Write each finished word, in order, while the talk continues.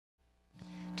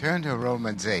Turn to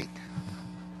Romans 8.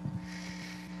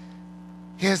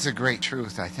 Here's a great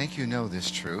truth. I think you know this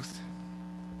truth.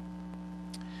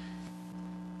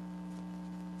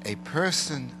 A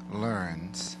person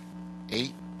learns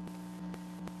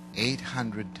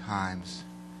 800 times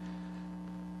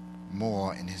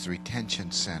more in his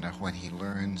retention center when he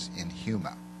learns in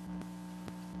humor.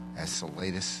 That's the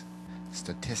latest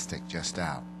statistic just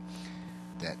out.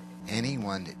 That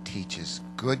anyone that teaches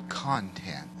good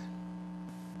content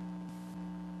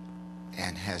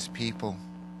and has people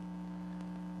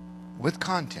with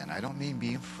content, I don't mean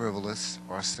being frivolous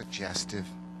or suggestive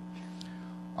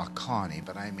or corny,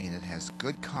 but I mean it has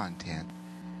good content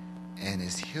and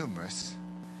is humorous.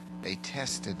 They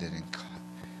tested it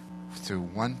through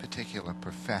one particular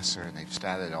professor, and they've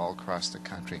started all across the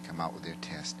country and come out with their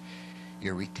test.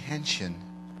 Your retention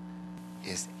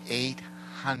is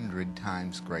 800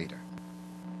 times greater.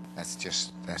 That's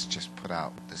just put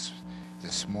out this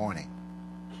morning.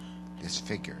 This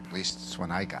figure, at least it's when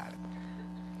I got it.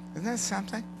 Isn't that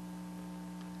something?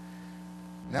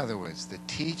 In other words, the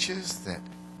teachers that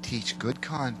teach good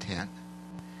content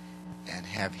and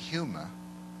have humor,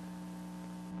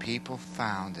 people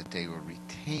found that they were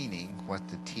retaining what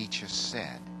the teacher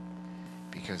said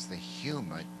because the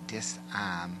humor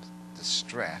disarmed the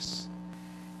stress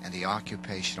and the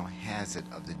occupational hazard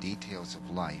of the details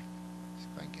of life, if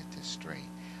I can get this straight,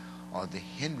 or the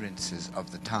hindrances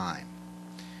of the time.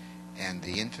 And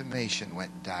the information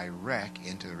went direct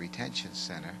into the retention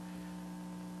center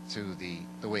through the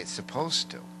way it's supposed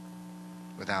to,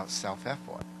 without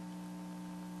self-effort,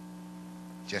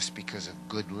 just because of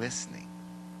good listening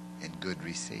and good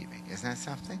receiving. Isn't that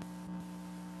something?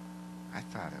 I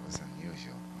thought it was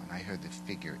unusual. When I heard the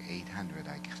figure 800,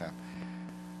 I got up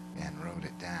and wrote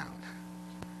it down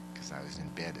because I was in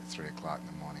bed at 3 o'clock in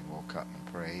the morning, woke up and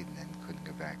prayed, and then couldn't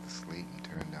go back to sleep and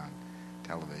turned on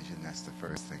television. That's the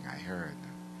first thing I heard.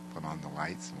 Put on the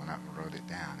lights and went up and wrote it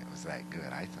down. It was that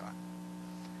good, I thought.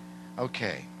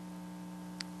 Okay.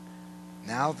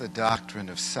 Now the doctrine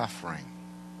of suffering.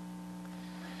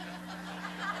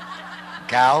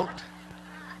 Gout,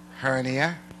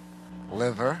 hernia,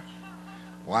 liver,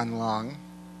 one lung,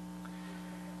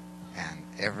 and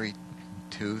every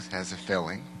tooth has a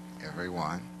filling, every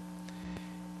one.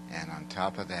 And on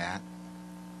top of that,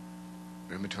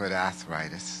 rheumatoid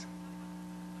arthritis,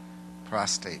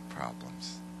 prostate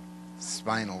problems,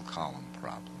 spinal column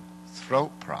problems,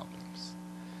 throat problems.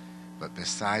 But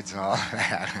besides all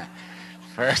that,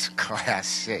 first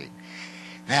class shape.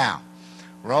 Now,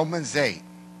 Romans 8.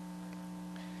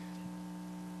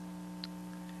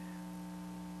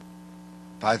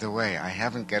 By the way, I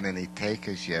haven't got any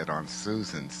takers yet on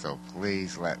Susan, so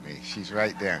please let me. She's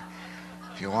right there.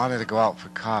 If you wanted to go out for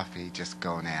coffee, just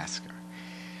go and ask her.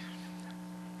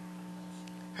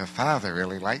 Her father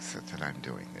really likes it that I'm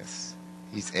doing this.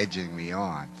 He's edging me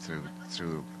on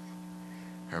through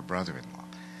her brother-in-law.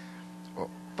 Well,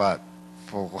 but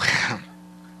for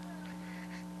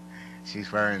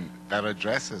she's wearing better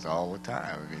dresses all the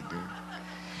time. I mean, dude.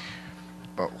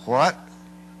 But what?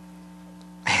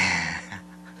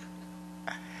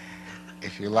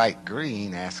 If you like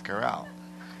green, ask her out.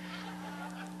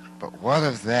 But what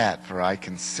of that? For I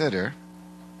consider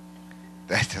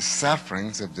that the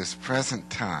sufferings of this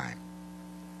present time,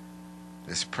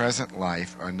 this present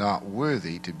life, are not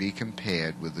worthy to be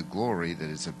compared with the glory that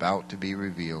is about to be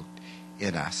revealed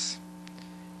in us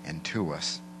and to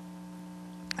us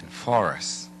and for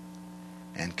us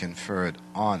and conferred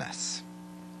on us.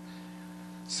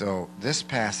 So this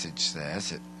passage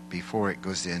says that before it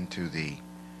goes into the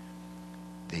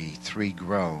three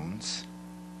groans,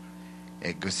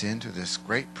 it goes into this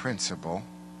great principle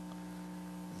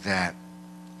that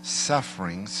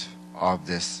sufferings of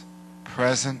this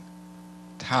present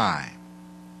time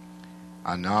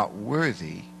are not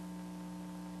worthy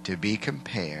to be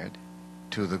compared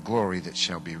to the glory that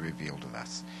shall be revealed of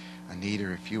us.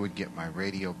 Anita, if you would get my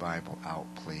radio Bible out,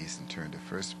 please, and turn to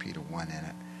 1 Peter 1 in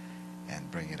it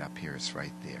and bring it up here. It's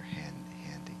right there,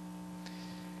 handy.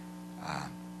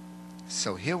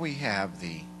 So here we have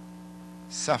the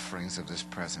sufferings of this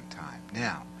present time.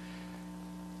 Now,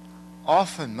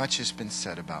 often much has been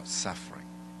said about suffering.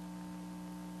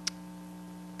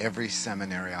 Every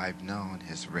seminary I've known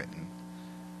has written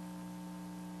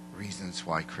reasons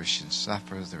why Christians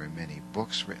suffer. There are many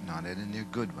books written on it, and they're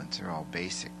good ones. They're all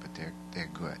basic, but they're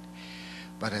good.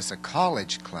 But as a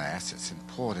college class, it's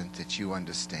important that you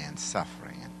understand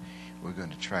suffering, and we're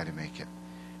going to try to make it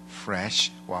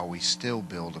fresh while we still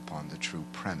build upon the true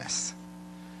premise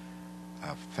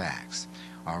of facts.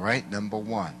 All right, number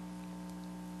one,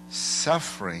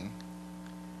 suffering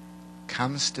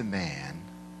comes to man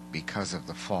because of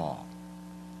the fall.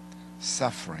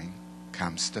 Suffering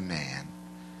comes to man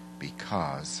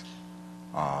because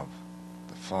of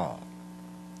the fall.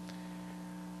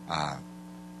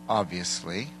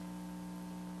 Obviously,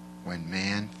 when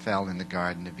man fell in the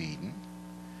Garden of Eden,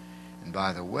 and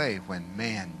by the way, when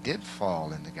man did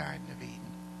fall in the Garden of Eden,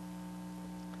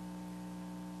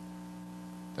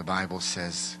 the Bible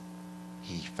says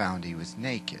he found he was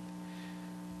naked.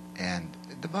 And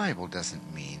the Bible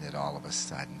doesn't mean that all of a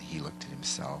sudden he looked at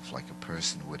himself like a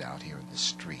person would out here in the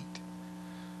street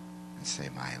and say,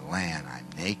 "My land, I'm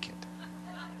naked."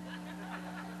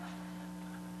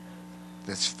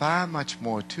 There's far much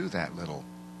more to that little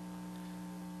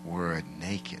word,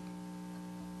 naked.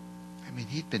 I mean,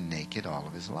 he'd been naked all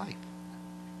of his life.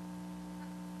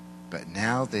 But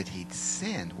now that he'd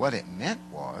sinned, what it meant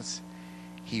was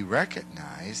he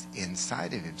recognized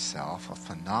inside of himself a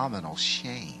phenomenal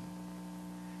shame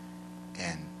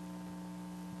and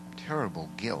terrible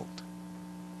guilt,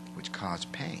 which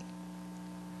caused pain.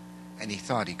 And he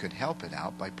thought he could help it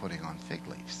out by putting on fig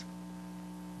leaves.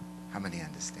 How many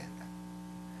understand that?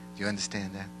 Do you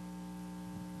understand that?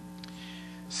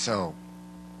 So,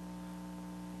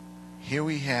 here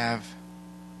we have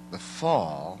the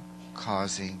fall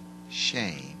causing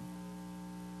shame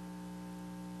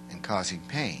and causing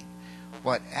pain.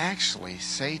 What actually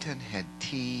Satan had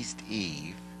teased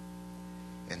Eve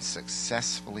and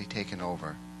successfully taken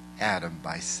over Adam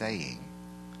by saying,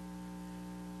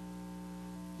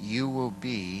 "You will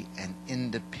be an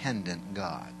independent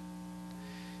God."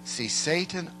 See,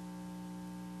 Satan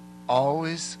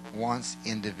always wants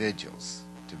individuals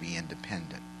to be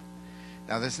independent.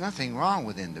 Now, there's nothing wrong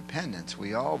with independence.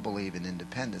 We all believe in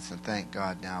independence, and thank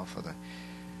God now for the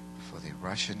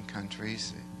Russian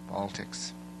countries, the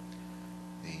Baltics,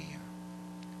 the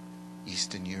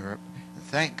Eastern Europe. And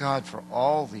thank God for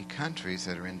all the countries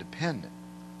that are independent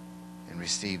and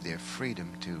receive their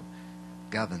freedom to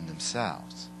govern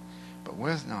themselves. But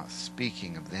we're not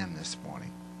speaking of them this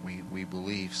morning. We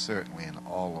believe certainly in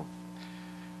all of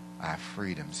our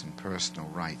freedoms and personal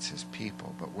rights as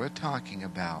people, but we're talking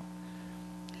about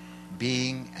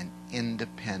being an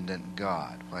independent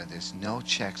God where there's no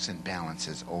checks and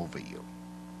balances over you.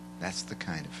 That's the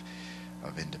kind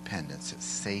of independence that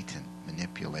Satan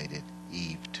manipulated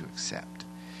Eve to accept,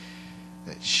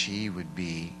 that she would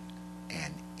be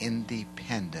an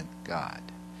independent God.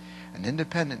 An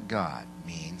independent God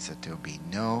means that there will be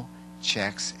no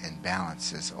checks and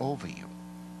balances over you.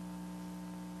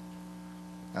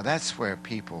 Now that's where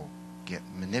people get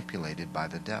manipulated by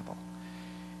the devil.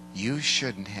 You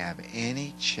shouldn't have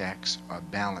any checks or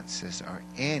balances or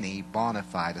any bona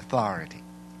fide authority.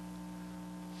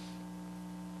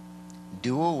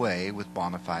 Do away with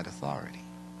bona fide authority.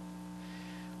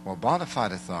 Well, bona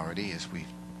fide authority, as we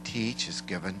teach, is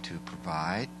given to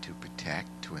provide, to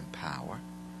protect, to empower,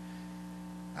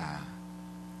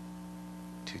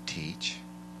 to teach.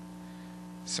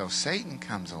 So Satan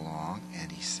comes along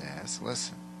and he says,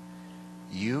 listen,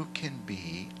 you can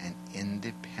be an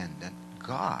independent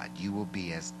God. You will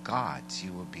be as gods.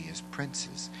 You will be as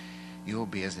princes. You will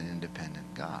be as an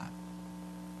independent God.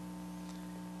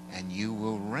 And you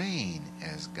will reign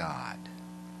as God,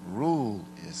 rule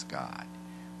as God,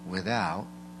 without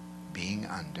being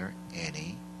under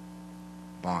any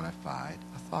bona fide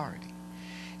authority.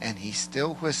 And he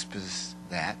still whispers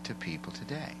that to people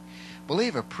today.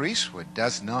 Believer priesthood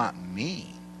does not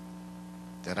mean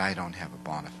that I don't have a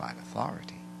bona fide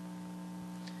authority.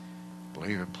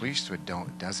 Believer priesthood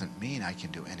doesn't mean I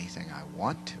can do anything I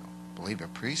want to. Believer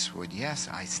priesthood, yes,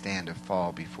 I stand or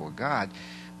fall before God,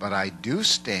 but I do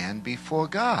stand before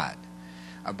God.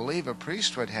 A believer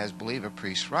priesthood has believer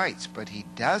priest rights, but he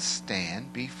does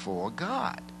stand before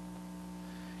God.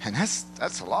 And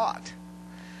that's a lot.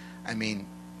 I mean,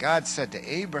 God said to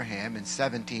Abraham in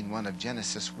 17:1 of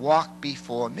Genesis, walk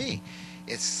before me.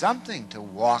 It's something to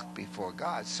walk before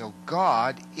God. So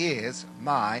God is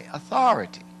my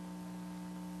authority.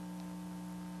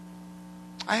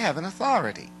 I have an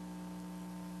authority.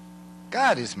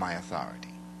 God is my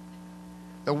authority.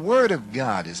 The Word of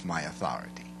God is my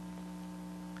authority.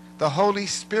 The Holy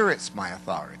Spirit's my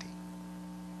authority.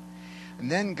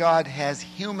 And then God has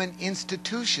human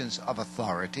institutions of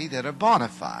authority that are bona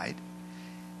fide,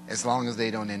 as long as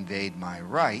they don't invade my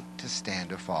right to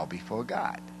stand or fall before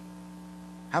God.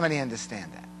 How many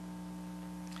understand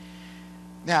that?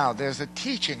 Now, there's a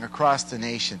teaching across the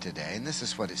nation today, and this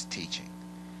is what it's teaching.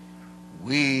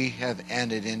 We have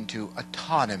entered into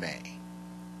autonomy.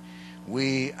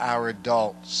 We are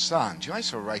adult sons. You might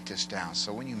as well write this down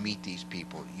so when you meet these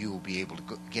people, you will be able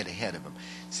to get ahead of them.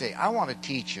 Say, I want to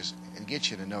teach you and get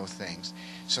you to know things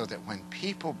so that when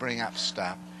people bring up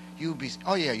stuff,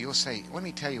 you'll say, let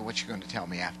me tell you what you're going to tell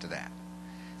me after that.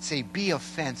 Say, be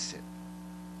offensive.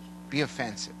 Be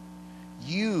offensive.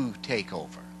 You take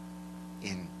over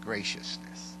in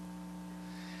graciousness.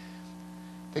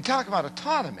 They talk about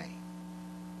autonomy.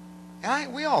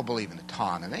 And we all believe in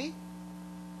autonomy.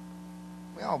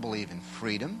 We all believe in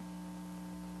freedom,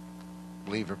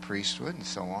 believer priesthood, and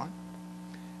so on.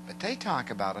 But they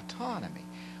talk about autonomy.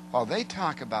 While they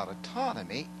talk about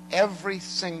autonomy, every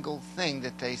single thing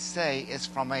that they say is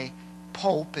from a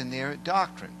pope in their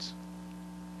doctrines.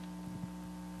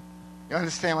 You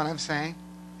understand what I'm saying?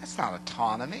 That's not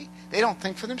autonomy. They don't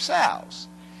think for themselves.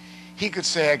 He could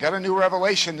say, I got a new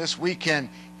revelation this weekend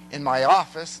in my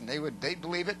office, and they'd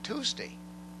believe it Tuesday.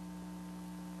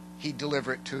 He'd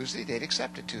deliver it Tuesday, they'd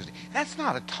accept it Tuesday. That's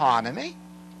not autonomy.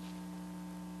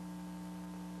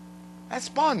 That's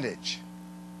bondage.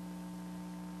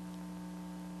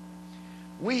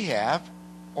 We have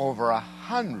over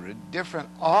 100 different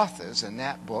authors in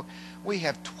that book. We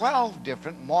have 12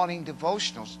 different morning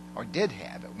devotionals, or did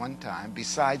have at one time,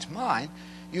 besides mine,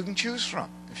 you can choose from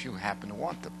if you happen to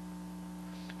want them.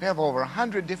 We have over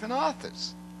 100 different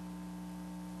authors.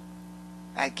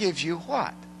 That gives you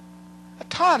what?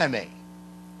 Autonomy.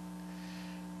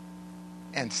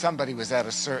 And somebody was at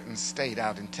a certain state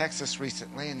out in Texas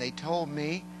recently, and they told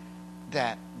me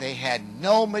that they had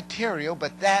no material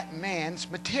but that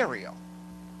man's material.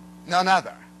 None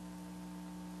other.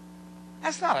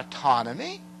 That's not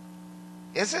autonomy,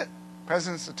 is it,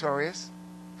 President Sartorius?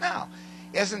 No.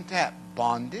 Isn't that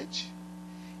bondage?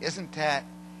 Isn't that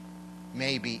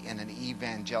maybe in an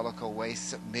evangelical way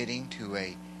submitting to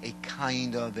a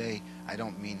kind of a, I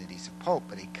don't mean that he's a pope,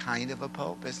 but a kind of a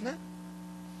pope, isn't it?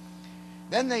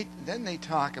 Then they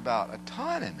talk about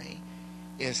autonomy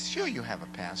is, sure, you have a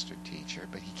pastor teacher,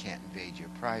 but he can't invade your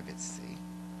privacy.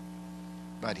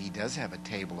 But he does have a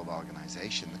table of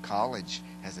organization. The college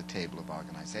has a table of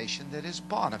organization that is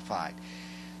bona fide.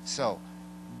 So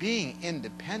being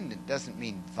independent doesn't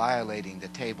mean violating the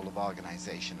table of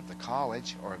organization of the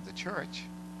college or of the church.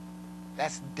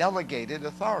 That's delegated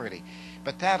authority.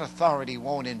 But that authority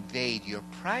won't invade your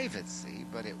privacy,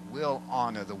 but it will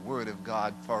honor the Word of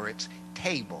God for its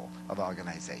table of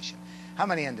organization. How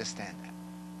many understand that?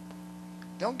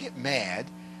 Don't get mad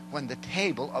when the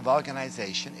table of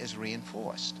organization is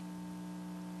reinforced,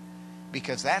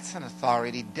 because that's an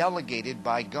authority delegated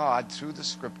by God through the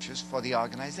Scriptures for the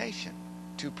organization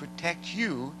to protect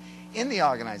you in the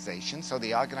organization, so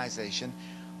the organization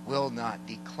will not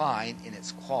decline in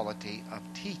its quality of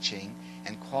teaching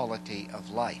and quality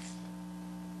of life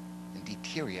and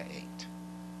deteriorate.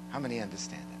 How many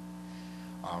understand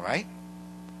that? All right.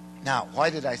 Now, why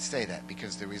did I say that?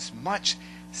 Because there is much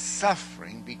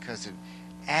suffering because of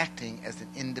acting as an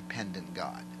independent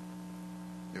God.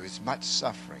 There is much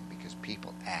suffering because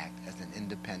people act as an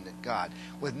independent God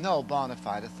with no bona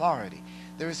fide authority.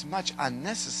 There is much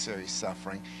unnecessary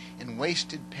suffering and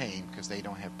wasted pain because they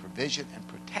don't have provision and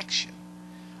protection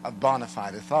of bona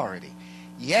fide authority.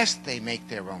 Yes, they make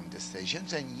their own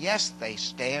decisions, and yes, they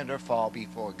stand or fall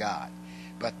before God.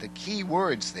 But the key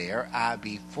words there are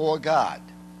before God.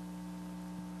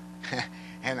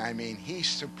 And I mean, he's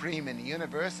supreme in the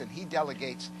universe, and he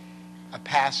delegates a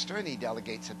pastor, and he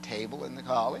delegates a table in the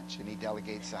college, and he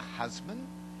delegates a husband,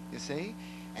 you see,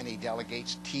 and he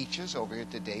delegates teachers over at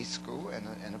the day school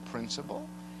and a principal.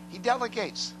 He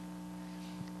delegates.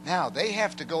 Now, they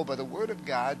have to go by the Word of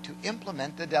God to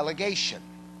implement the delegation.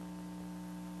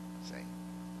 See?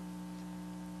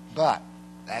 But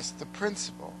that's the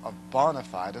principle of bona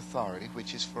fide authority,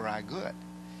 which is for our good.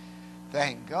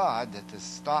 Thank God that the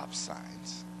stop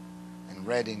signs and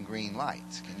red and green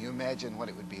lights, can you imagine what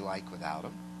it would be like without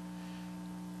them?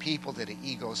 People that are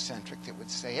egocentric that would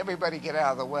say, everybody get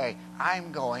out of the way.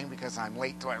 I'm going because I'm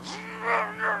late to it.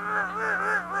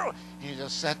 You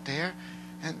just sit there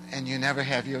and you never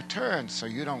have your turn, so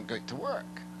you don't get to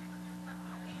work.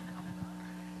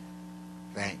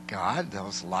 Thank God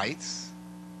those lights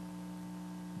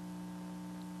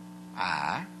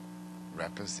are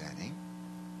representing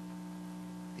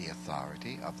the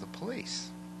authority of the police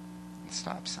and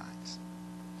stop signs.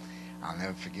 I'll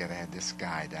never forget, I had this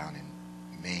guy down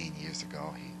in Maine years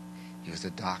ago. He was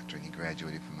a doctor, and he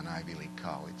graduated from an Ivy League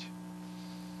college.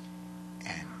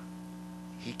 And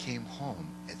he came home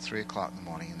at 3 o'clock in the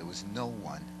morning, and there was no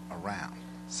one around,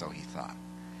 so he thought.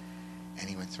 And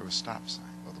he went through a stop sign.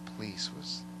 Well, the police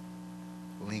was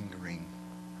lingering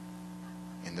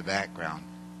in the background,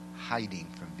 hiding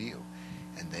from view.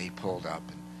 And they pulled up,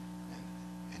 and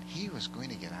he was going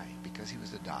to get out because he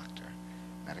was a doctor,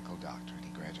 medical doctor, and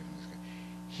he graduated from this.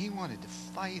 He wanted to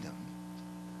fight him.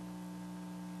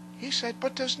 He said,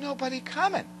 but there's nobody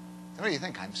coming. What do you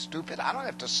think? I'm stupid? I don't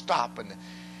have to stop. And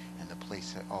the police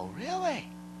said, oh, really?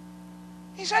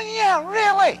 He said, yeah,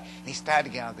 really. And he started to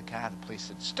get out of the car. The police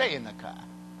said, stay in the car.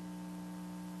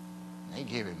 And they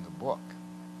gave him the book.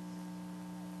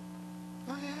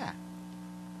 Oh, yeah.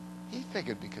 He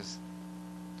figured because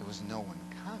there was no one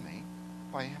coming,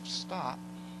 why you have to stop.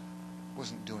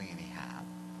 Wasn't doing any harm.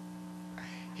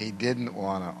 He didn't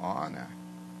want to honor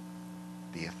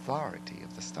the authority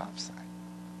of the stop sign.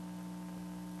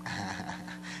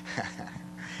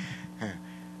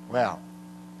 Well,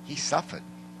 he suffered.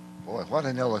 Boy, what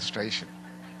an illustration.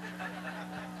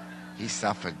 He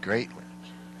suffered greatly.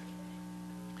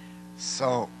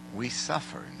 So we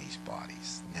suffer in these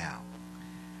bodies. Now,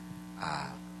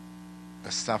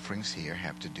 the sufferings here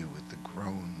have to do with the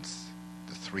groans,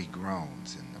 the three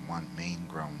groans, and the one main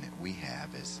groan that we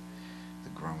have is the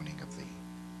groaning of the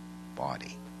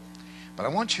body. But I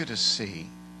want you to see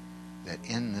that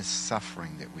in this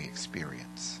suffering that we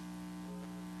experience,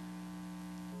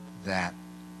 that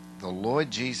the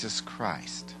Lord Jesus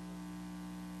Christ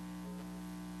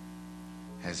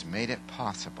has made it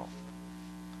possible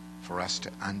for us to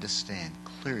understand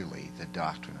clearly the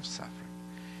doctrine of suffering.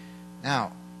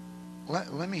 Now,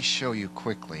 let me show you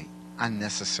quickly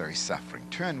unnecessary suffering.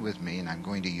 Turn with me, and I'm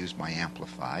going to use my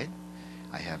Amplified.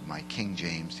 I have my King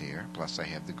James here, plus I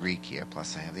have the Greek here,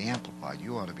 plus I have the Amplified.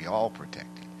 You ought to be all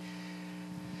protected.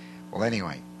 Well,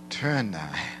 anyway, turn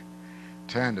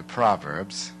to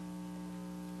Proverbs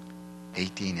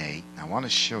 18:8. I want to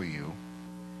show you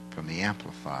from the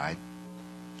Amplified.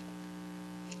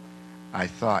 I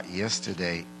thought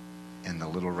yesterday in the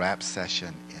little rap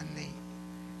session in the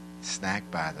snack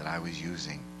bar that I was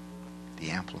using the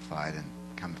Amplified, and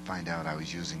come to find out I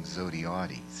was using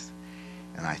Zodiades.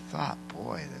 And I thought,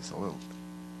 boy, there's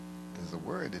a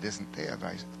word that isn't there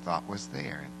that I thought was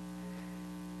there. And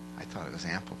I thought it was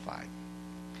Amplified,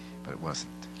 but it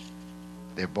wasn't.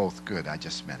 They're both good. I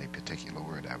just meant a particular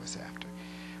word I was after.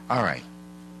 All right,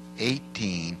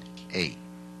 18:8.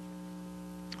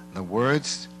 The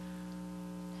words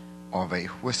of a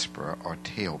whisperer or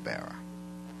talebearer.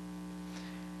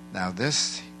 Now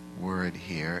this word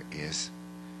here is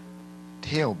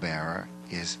talebearer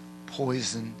is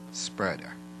poison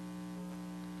spreader.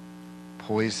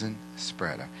 Poison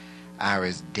spreader are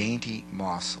as dainty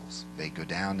morsels. They go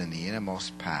down in the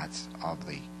innermost parts of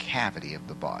the cavity of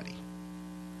the body.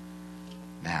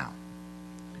 Now,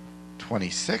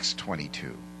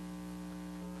 26:22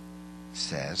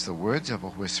 says, the words of a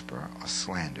whisper or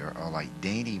slander are like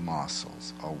dainty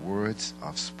morsels, or words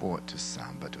of sport to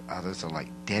some, but to others are like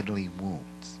deadly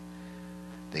wounds.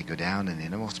 They go down in the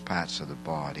innermost parts of the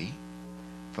body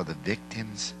for the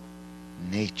victim's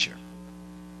nature.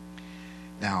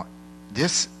 Now,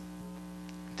 this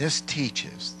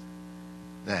teaches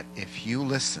that if you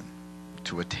listen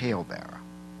to a talebearer,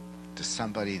 to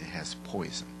somebody that has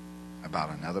poison about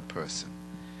another person,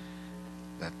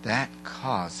 that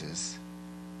causes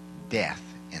death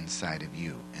inside of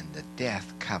you, and the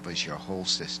death covers your whole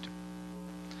system.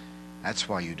 That's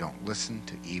why you don't listen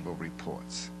to evil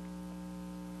reports,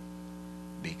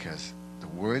 because the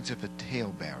words of a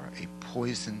talebearer, a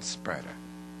poison spreader,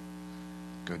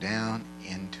 go down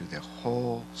into the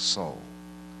whole soul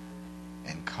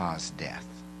and cause death.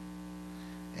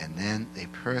 And then a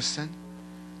person,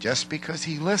 just because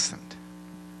he listened,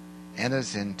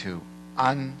 enters into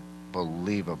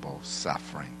unbelievable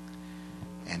suffering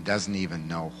and doesn't even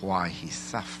know why he's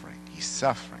suffering. He's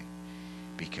suffering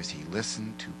because he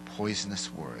listened to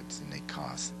poisonous words, and they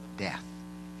cause death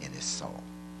in his soul.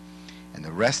 And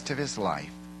the rest of his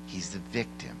life, he's the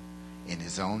victim in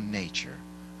his own nature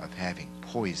of having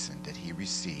poison that he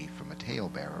received from a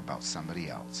talebearer about somebody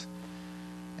else.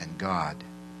 And God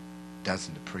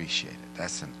doesn't appreciate it.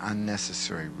 That's an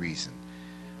unnecessary reason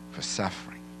for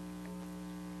suffering.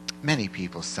 Many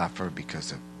people suffer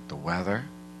because of the weather,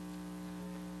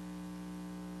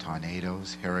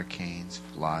 tornadoes, hurricanes,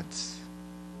 floods.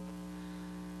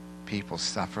 People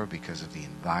suffer because of the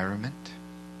environment.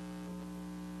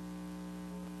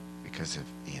 Because of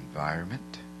the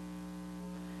environment.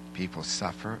 People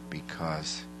suffer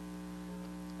because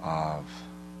of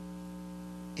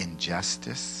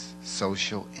injustice,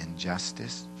 social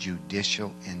injustice,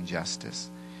 judicial injustice.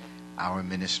 Our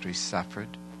ministry suffered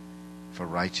for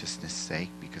righteousness' sake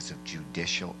because of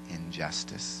judicial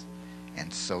injustice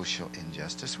and social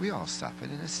injustice. We all suffered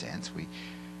in a sense. We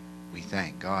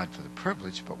thank God for the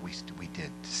privilege, but we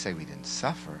did, to say we didn't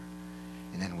suffer.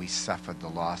 And then we suffered the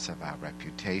loss of our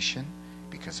reputation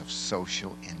because of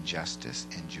social injustice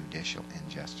and judicial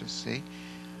injustice. See?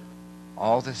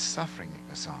 All this suffering that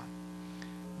goes on.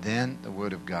 Then the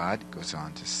Word of God goes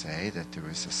on to say that there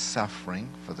is a suffering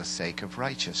for the sake of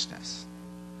righteousness.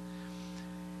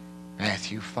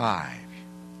 Matthew 5.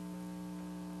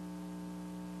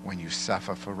 When you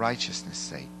suffer for righteousness'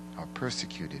 sake, are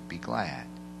persecuted, be glad.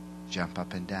 Jump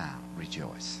up and down,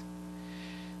 rejoice.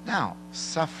 Now,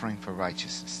 suffering for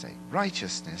righteousness' sake.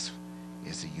 Righteousness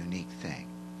is a unique thing.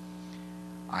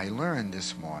 I learned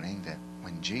this morning that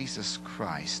when Jesus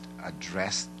Christ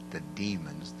addressed the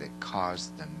demons that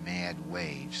caused the mad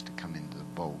waves to come into the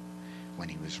boat when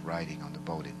he was riding on the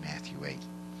boat in Matthew 8,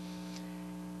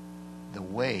 the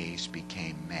waves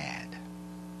became mad.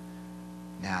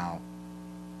 Now,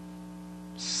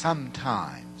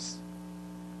 sometimes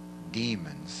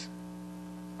demons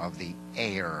of the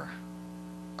air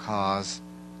cause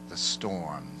the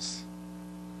storms.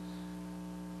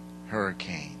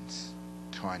 Hurricanes,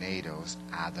 tornadoes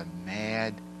are the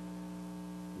mad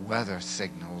weather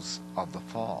signals of the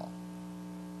fall.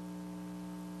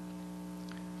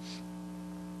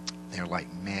 They're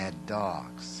like mad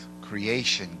dogs.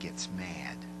 Creation gets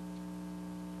mad.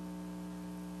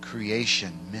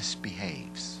 Creation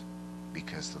misbehaves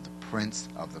because of the prince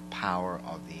of the power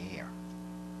of the air.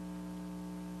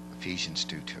 Ephesians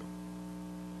 2:2.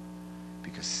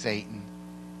 Because Satan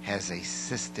has a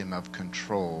system of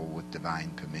control with divine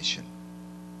permission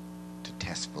to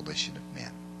test volition of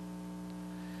men.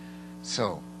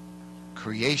 So,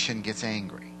 creation gets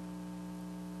angry.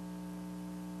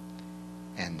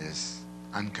 And there's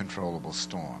uncontrollable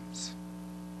storms.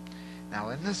 Now,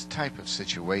 in this type of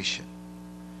situation,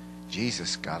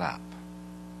 Jesus got up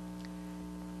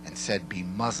and said, be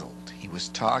muzzled. He was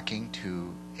talking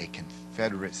to a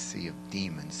confederacy of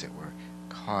demons that were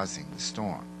causing the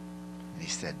storm. And he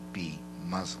said, be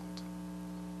muzzled.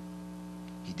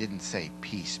 He didn't say,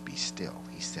 peace, be still.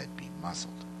 He said, be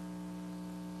muzzled.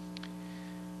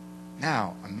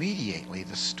 Now, immediately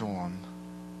the storm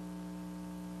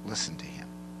listened to him.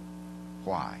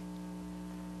 Why?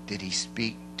 Did he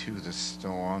speak to the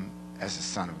storm as the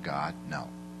Son of God? No.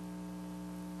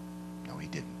 No, he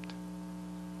didn't.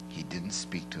 He didn't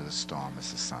speak to the storm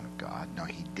as the Son of God. No,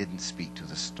 he didn't speak to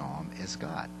the storm as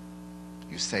God.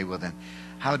 You say, well then,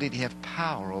 how did he have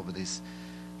power over these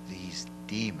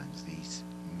demons, these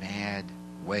mad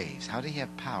waves? How did he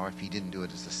have power if he didn't do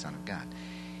it as the Son of God?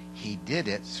 He did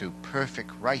it through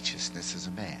perfect righteousness as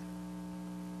a man.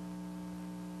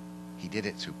 He did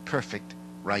it through perfect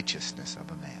righteousness of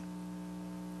a man.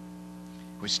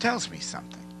 Which tells me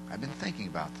something. I've been thinking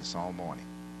about this all morning.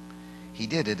 He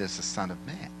did it as the Son of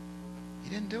Man. He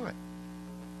didn't do it.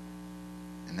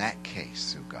 In that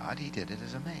case, through God, he did it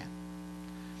as a man.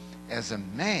 As a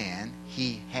man,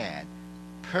 he had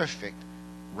perfect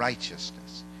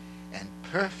righteousness. And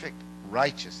perfect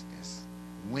righteousness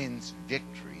wins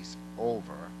victories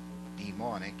over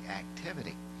demonic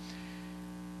activity.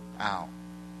 Now,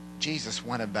 Jesus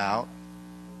went about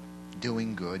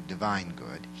doing good, divine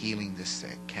good, healing the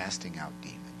sick, casting out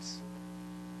demons,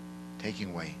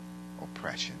 taking away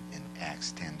oppression in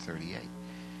Acts 10:38.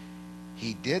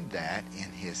 He did that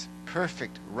in his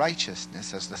perfect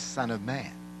righteousness as the Son of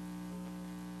Man.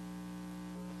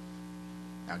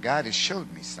 Now God has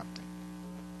showed me something.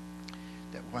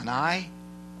 That when I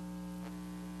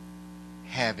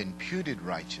have imputed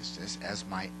righteousness as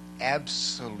my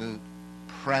absolute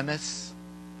premise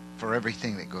for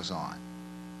everything that goes on,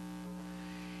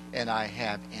 and I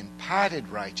have imparted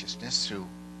righteousness through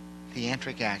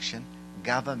theantric action,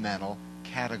 governmental,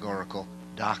 categorical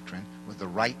doctrine with the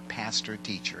right pastor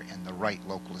teacher and the right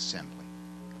local assembly.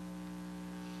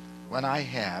 When I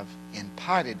have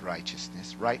imparted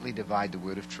righteousness, rightly divide the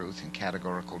word of truth in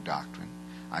categorical doctrine,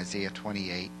 Isaiah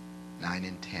 28, 9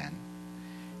 and 10,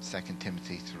 2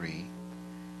 Timothy 3,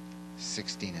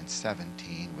 16 and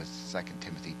 17 with 2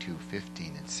 Timothy 2,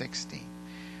 15 and 16.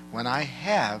 When I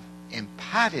have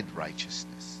imparted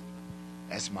righteousness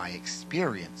as my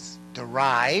experience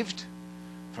derived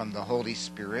from the Holy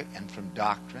Spirit and from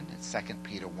doctrine in 2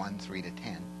 Peter 1, 3 to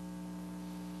 10,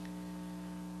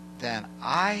 then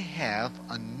I have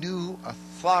a new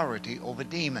authority over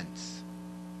demons.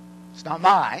 It's not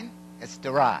mine, it's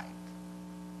derived.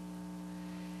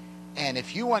 And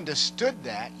if you understood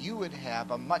that, you would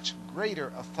have a much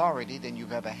greater authority than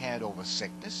you've ever had over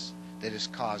sickness that is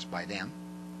caused by them,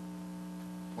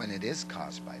 when it is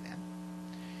caused by them.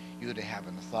 You would have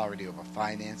an authority over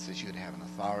finances. You would have an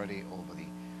authority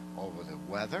over the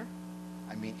weather.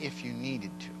 I mean, if you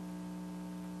needed to.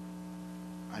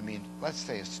 I mean, let's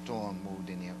say a storm moved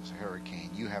in here, it was a hurricane.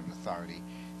 You have an authority.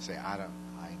 Say, I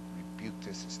rebuke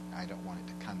this. I don't want it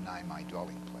to come nigh my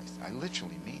dwelling place. I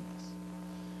literally mean this.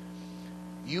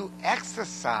 You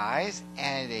exercise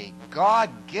a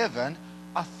God-given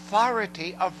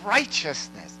authority of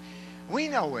righteousness. We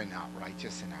know we're not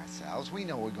righteous in ourselves. We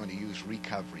know we're going to use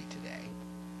recovery today.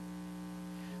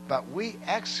 But we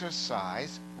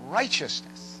exercise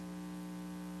righteousness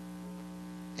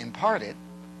imparted,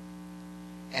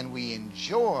 and we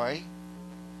enjoy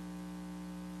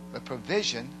the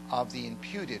provision of the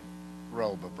imputed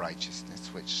robe of righteousness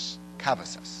which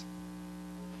covers us.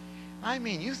 I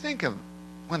mean, you think of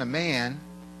when a man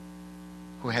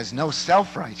who has no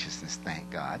self-righteousness,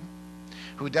 thank God,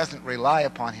 who doesn't rely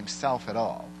upon himself at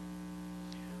all,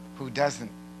 who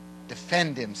doesn't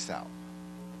defend himself,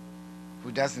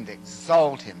 who doesn't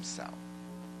exalt himself.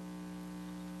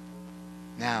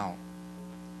 Now,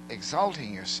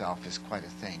 exalting yourself is quite a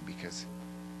thing, because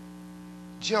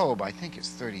Job, I think it's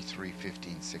 33,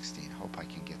 15, 16. Hope I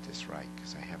can get this right,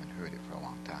 because I haven't heard it for a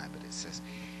long time. But it says,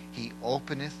 he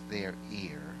openeth their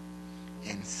ear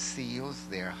and seals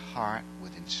their heart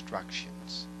with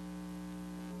instructions.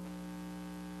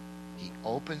 He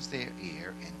opens their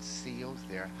ear and seals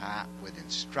their heart with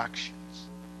instructions,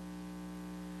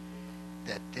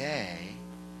 that they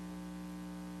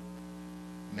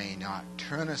may not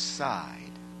turn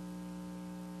aside,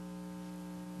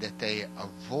 that they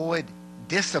avoid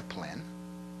discipline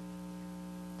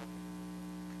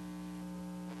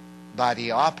by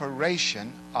the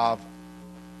operation of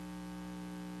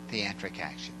theantric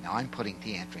action. Now, I'm putting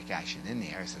theantric action in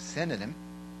there as a synonym,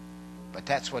 but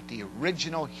that's what the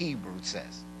original Hebrew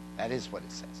says. That is what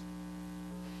it says.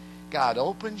 God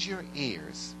opens your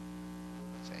ears.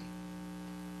 Say,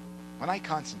 when I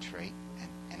concentrate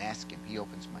and ask him, he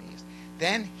opens my ears.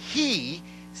 Then he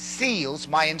seals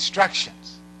my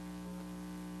instructions.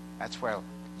 That's where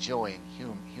joy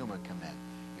and humor come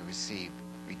in. You receive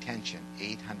retention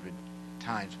 800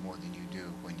 times more than you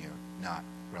do when you're not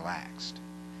relaxed.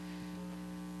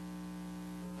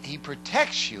 He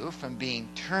protects you from being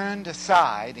turned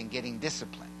aside and getting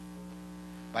disciplined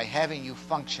by having you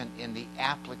function in the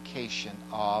application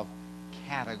of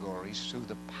categories through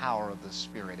the power of the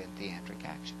Spirit and theantric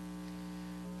action.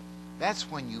 That's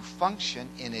when you function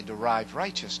in a derived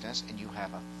righteousness and you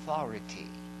have authority,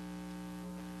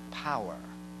 power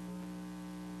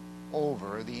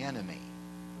over the enemy.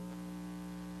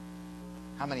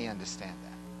 How many understand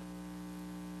that?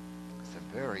 It's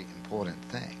a very important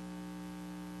thing.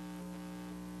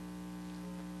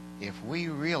 If we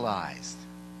realized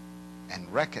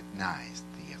and recognized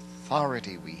the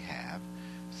authority we have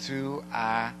through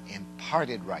our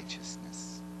imparted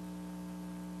righteousness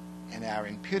and our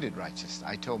imputed righteousness,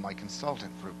 I told my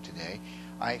consultant group today,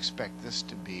 I expect this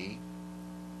to be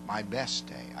my best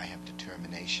day. I have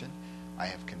determination, I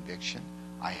have conviction,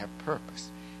 I have purpose.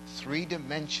 3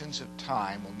 dimensions of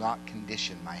time will not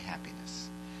condition my happiness.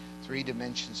 3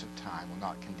 dimensions of time will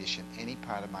not condition any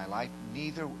part of my life,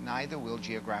 neither will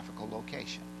geographical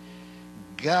location.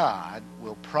 God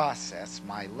will process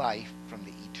my life from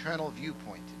the eternal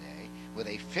viewpoint today with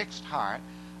a fixed heart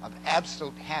of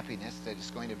absolute happiness that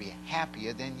is going to be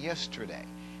happier than yesterday,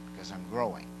 because I'm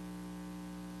growing.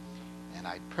 And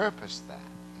I purpose that.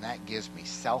 And that gives me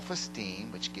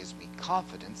self-esteem, which gives me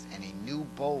confidence and a new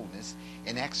boldness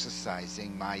in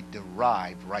exercising my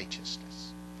derived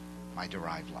righteousness, my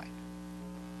derived life.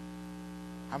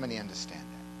 How many understand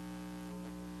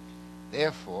that?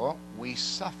 Therefore, we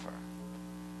suffer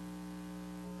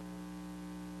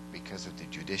because of the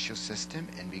judicial system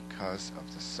and because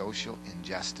of the social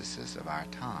injustices of our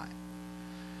time.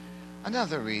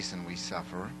 Another reason we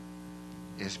suffer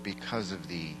is because of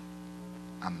the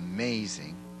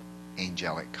amazing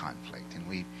angelic conflict. And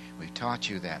we've taught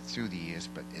you that through the years,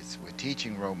 but we're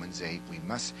teaching Romans 8. We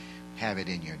must have it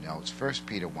in your notes. 1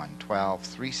 Peter 1:12,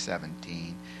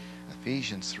 3:17,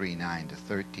 Ephesians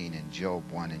 3:9-13, and Job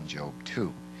 1 and Job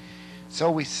 2.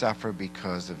 So we suffer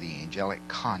because of the angelic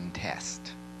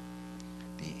contest.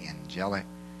 The angelic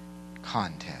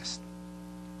contest.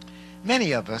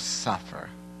 Many of us suffer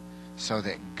so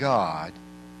that God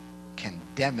can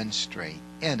demonstrate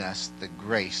in us the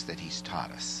grace that he's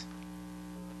taught us.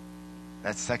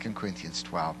 That's 2 Corinthians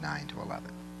 12:9-11.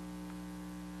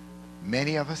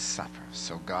 Many of us suffer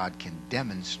so God can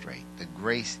demonstrate the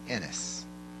grace in us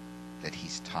that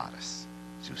he's taught us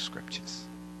through scriptures.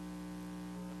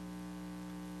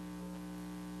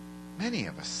 Many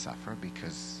of us suffer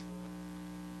because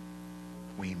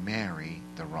we marry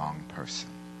the wrong person.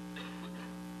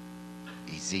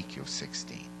 Ezekiel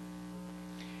 16.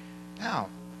 Now,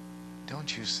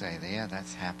 don't you say, yeah,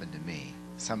 that's happened to me.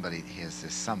 Somebody hears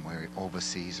this somewhere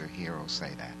overseas or here will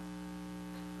say that.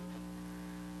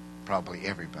 Probably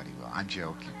everybody will. I'm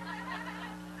joking.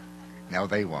 No,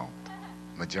 they won't.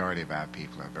 Majority of our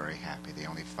people are very happy. They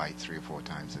only fight 3 or 4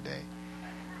 times a day.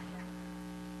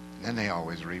 And then they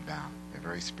always rebound. They're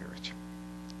very spiritual.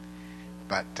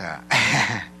 But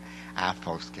our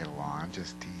folks get along. I'm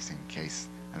just teasing in case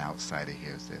an outsider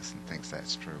hears this and thinks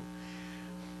that's true.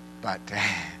 But I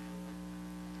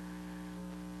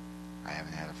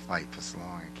haven't had a fight for so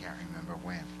long I can't remember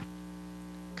when.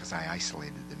 Because I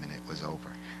isolated them and it was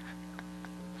over.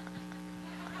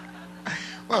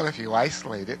 Well, if you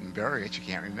isolate it and bury it, you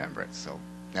can't remember it. So,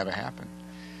 never happened.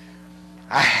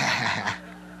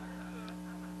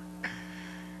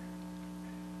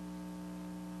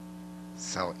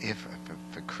 So if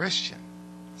a Christian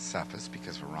suffers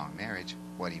because of a wrong marriage,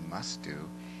 what he must do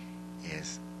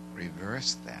is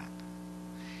reverse that.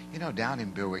 You know, down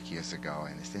in Berwick years ago,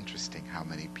 and it's interesting how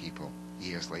many people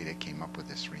years later came up with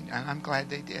this and I'm glad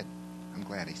they did. I'm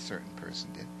glad a certain person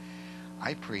did.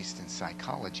 I preached in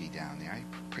psychology down there.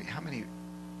 How many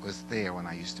was there when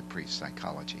I used to preach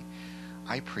psychology?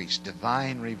 I preached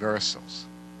divine reversals.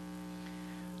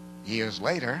 Years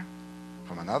later,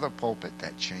 from another pulpit,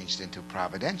 that changed into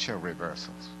providential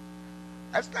reversals.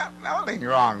 That's nothing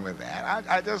wrong with that.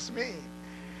 I just mean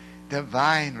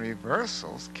divine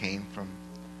reversals came from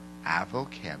our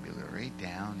vocabulary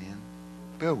down in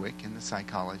Berwick in the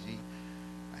psychology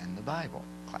and the Bible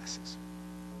classes.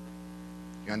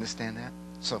 You understand that?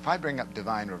 So if I bring up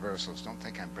divine reversals, don't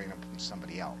think I'm bringing them from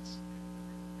somebody else.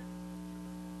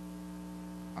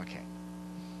 Okay.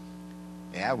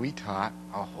 Yeah, we taught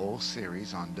a whole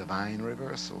series on divine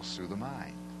reversals through the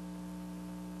mind.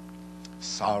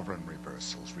 Sovereign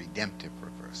reversals, redemptive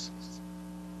reversals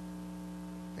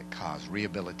that cause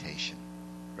rehabilitation,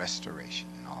 restoration,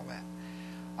 and all that.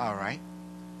 All right.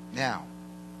 Now,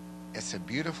 it's a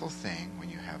beautiful thing when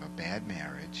you have a bad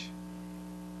marriage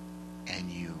and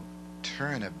you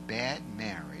turn a bad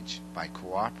marriage by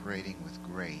cooperating with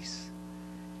grace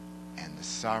and the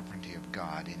sovereignty of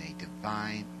God in a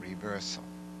divine reversal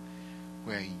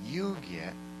where you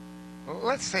get, well,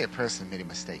 let's say a person made a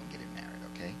mistake in getting married,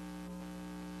 okay?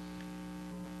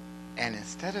 And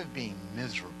instead of being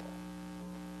miserable,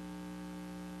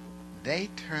 they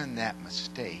turn that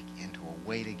mistake into a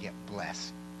way to get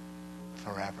blessed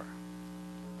forever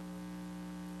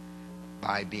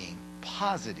by being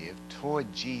positive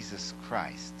toward Jesus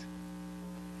Christ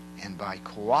and by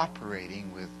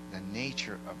cooperating with the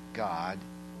nature of God,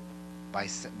 by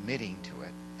submitting to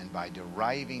it and by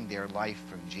deriving their life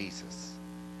from Jesus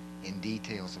in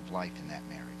details of life in that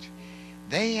marriage.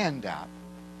 They end up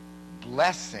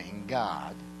blessing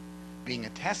God, being a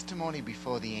testimony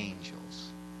before the angels,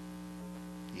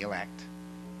 the elect,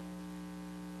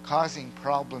 causing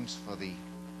problems for the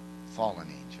fallen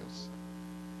angels,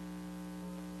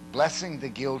 blessing the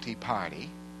guilty party,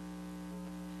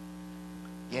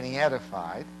 getting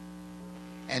edified,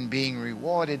 and being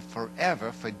rewarded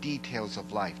forever for details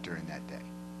of life during that day.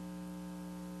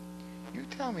 You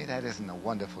tell me that isn't a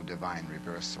wonderful divine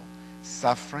reversal.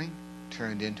 Suffering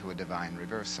turned into a divine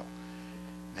reversal.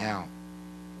 Now,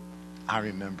 I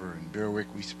remember in Berwick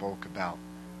we spoke about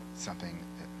something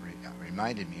that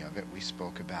reminded me of it. We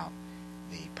spoke about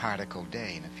the particle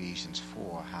day in Ephesians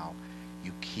 4, how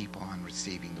you keep on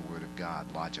receiving the Word of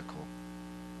God, logical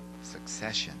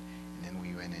succession. And then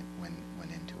we went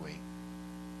into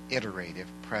a iterative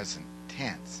present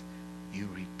tense. You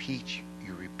repeat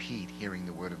hearing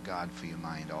the Word of God for your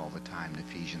mind all the time. In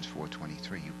Ephesians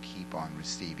 4:23, you keep on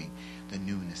receiving the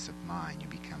newness of mind. You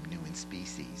become new in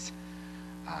species.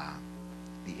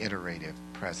 The iterative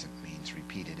present means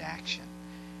repeated action.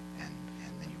 And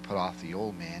then you put off the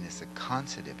old man is a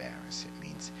consecutive aorist. It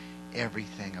means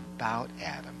everything about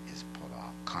Adam is put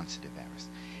off. Consecutive aorist.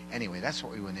 Anyway, that's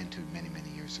what we went into many, many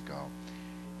years ago.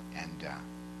 And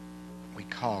we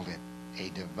called it a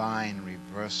divine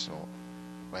reversal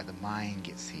where the mind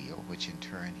gets healed, which in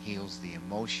turn heals the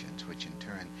emotions, which in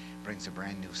turn brings a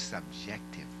brand new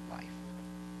subjective life,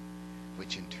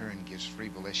 which in turn gives free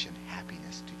volition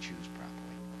happiness to choose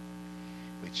properly,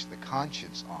 which the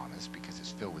conscience honors because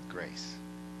it's filled with grace,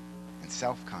 and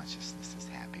self-consciousness is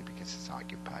happy because it's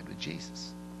occupied with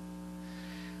Jesus.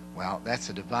 Well, that's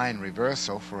a divine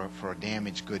reversal for a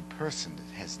damaged good person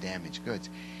that has damaged goods.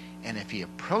 And if he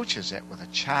approaches it with a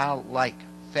childlike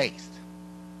faith.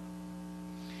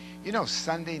 You know,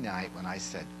 Sunday night when I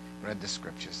read the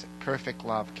scriptures, that perfect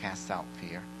love casts out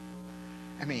fear.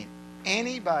 I mean,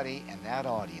 anybody in that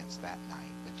audience that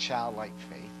night with childlike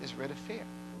faith is rid of fear.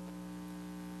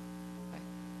 Right?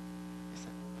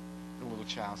 The little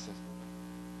child says,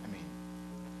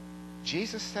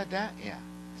 Jesus said that? Yeah,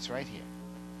 it's right here.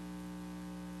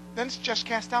 Then it's just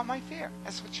cast out my fear.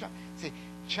 That's what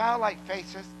childlike faith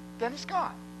says. Then it's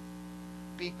gone.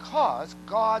 because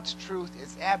God's truth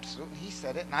is absolute, and he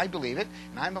said it, and I believe it,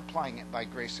 and I'm applying it by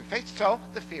grace through faith, so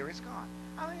the fear is gone.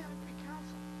 I don't have to be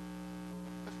counseled.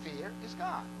 The fear is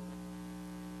gone.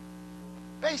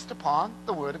 Based upon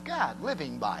the Word of God,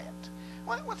 living by it.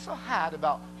 What's so hard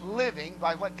about living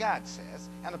by what God says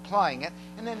and applying it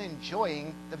and then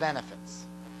enjoying the benefits?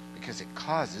 Because it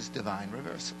causes divine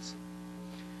reversals.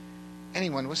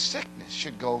 Anyone with sickness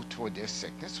should go toward their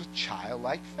sickness with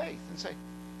childlike faith and say,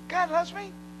 God loves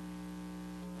me.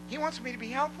 He wants me to be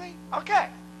healthy. Okay.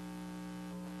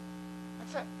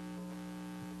 That's it.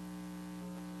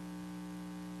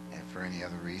 And for any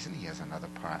other reason, he has another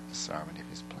part, the sovereignty of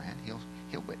his plan.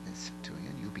 He'll witness it to you,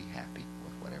 and you'll be happy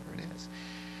with whatever it is.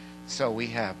 So we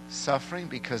have suffering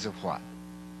because of what?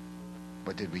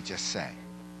 What did we just say?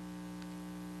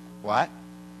 What?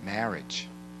 Marriage.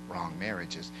 Wrong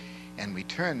marriages. And we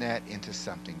turn that into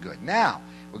something good. Now,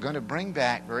 we're going to bring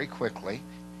back very quickly,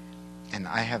 and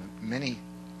I have many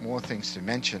more things to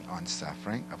mention on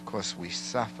suffering. Of course, we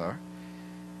suffer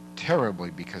terribly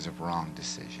because of wrong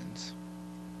decisions.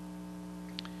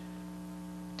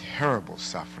 Terrible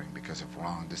suffering because of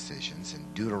wrong decisions.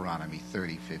 And Deuteronomy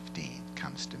 30:15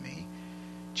 comes to me.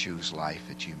 Choose life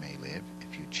that you may live.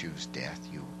 If you choose death,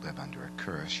 you will live under a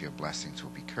curse. Your blessings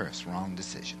will be cursed. Wrong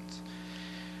decisions.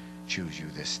 Choose you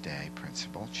this day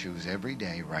principle. Choose every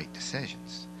day right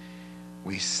decisions.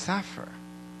 We suffer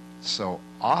so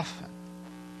often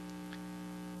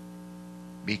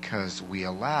because we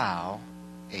allow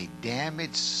a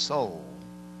damaged soul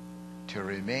to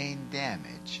remain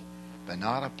damaged by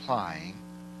not applying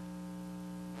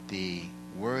the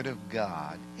Word of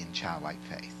God in childlike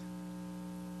faith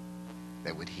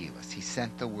that would heal us. He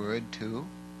sent the Word to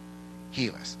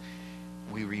heal us.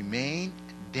 We remain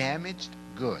damaged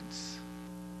goods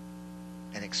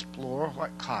and explore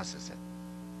what causes it,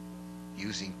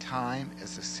 using time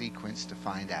as a sequence to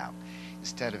find out,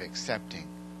 instead of accepting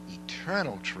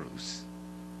eternal truths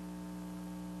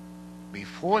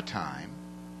before time,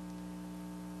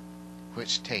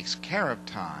 which takes care of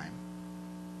time,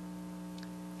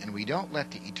 and we don't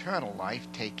let the eternal life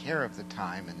take care of the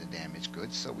time and the damaged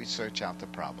goods, so we search out the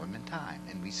problem in time,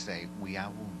 and we say we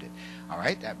are wounded. All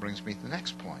right, that brings me to the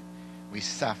next point. We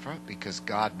suffer because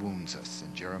God wounds us.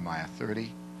 In Jeremiah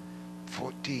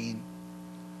 30:14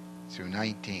 through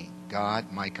 19.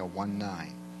 God, Micah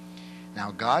 1:9.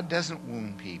 Now, God doesn't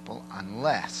wound people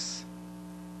unless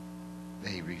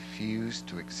they refuse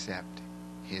to accept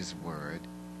His Word,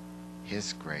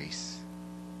 His grace,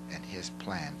 and His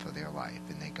plan for their life,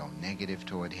 and they go negative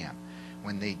toward Him.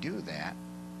 When they do that,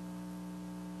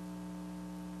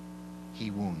 He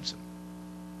wounds them.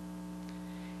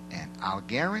 And I'll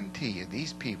guarantee you,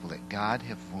 these people that God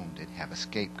have wounded have a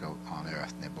scapegoat on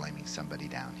earth, and they're blaming somebody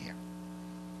down here.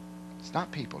 It's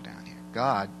not people down here.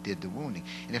 God did the wounding.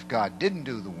 And if God didn't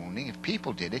do the wounding, if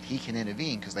people did it, He can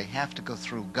intervene, because they have to go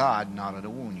through God in order to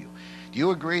wound you. Do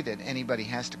you agree that anybody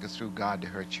has to go through God to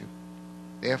hurt you?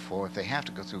 Therefore, if they have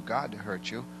to go through God to hurt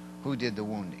you, who did the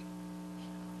wounding?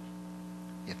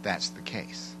 If that's the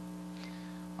case.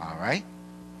 All right?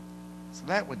 So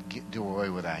that would do away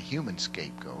with our human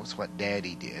scapegoats, what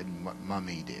Daddy did, and what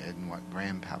Mummy did, and what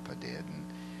Grandpapa did, and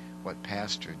what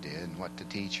Pastor did, and what the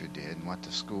teacher did, and what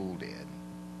the school did,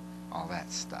 all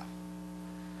that stuff.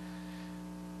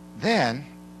 Then,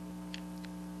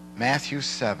 Matthew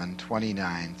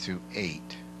 7:29 through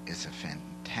 8 is a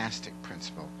fantastic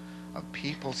principle of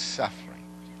people suffering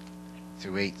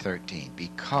through 8:13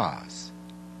 because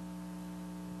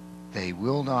they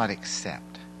will not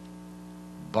accept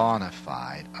bona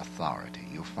fide authority.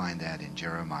 You'll find that in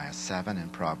Jeremiah 7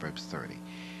 and Proverbs 30.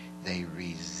 They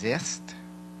resist,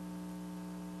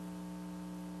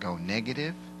 go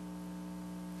negative,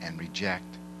 and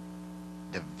reject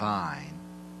divinely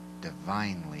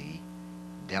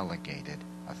delegated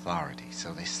authority.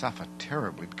 So they suffer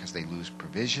terribly because they lose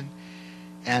provision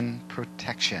and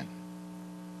protection.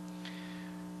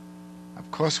 Of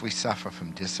course, we suffer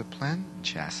from discipline and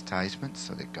chastisement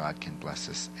so that God can bless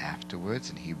us afterwards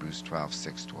in Hebrews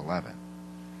 12:6-11.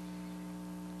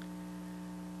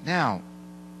 Now,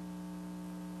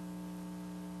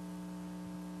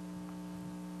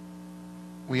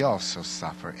 we also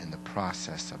suffer in the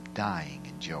process of dying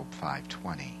in Job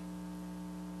 5:20.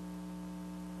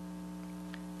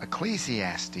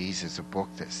 Ecclesiastes is a book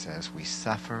that says we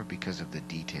suffer because of the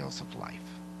details of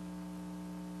life.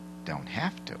 Don't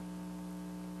have to,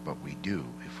 but we do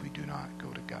if we do not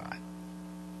go to God.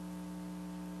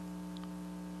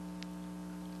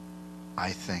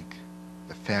 I think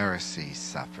the Pharisees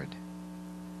suffered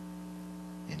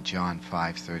in John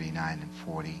 5:39 and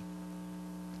 40,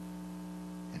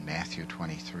 in In Matthew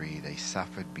 23, they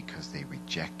suffered because they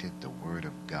rejected the word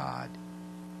of God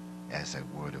as a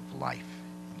word of life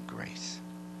and grace.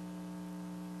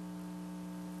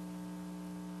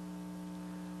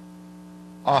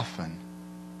 Often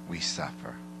we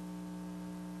suffer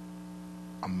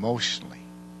emotionally.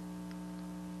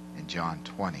 And John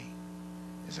 20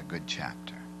 is a good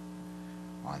chapter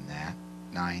on that,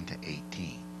 9 to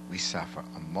 18. We suffer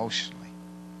emotionally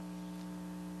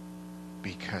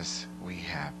because we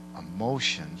have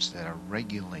emotions that are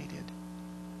regulated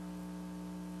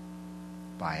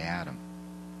by Adam,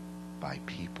 by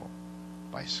people,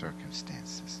 by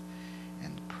circumstances,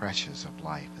 and the pressures of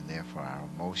life, and therefore our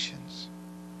emotions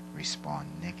respond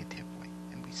negatively,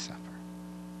 and we suffer.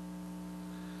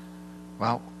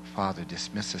 Well, Father,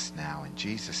 dismiss us now in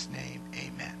Jesus' name.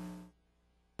 Amen.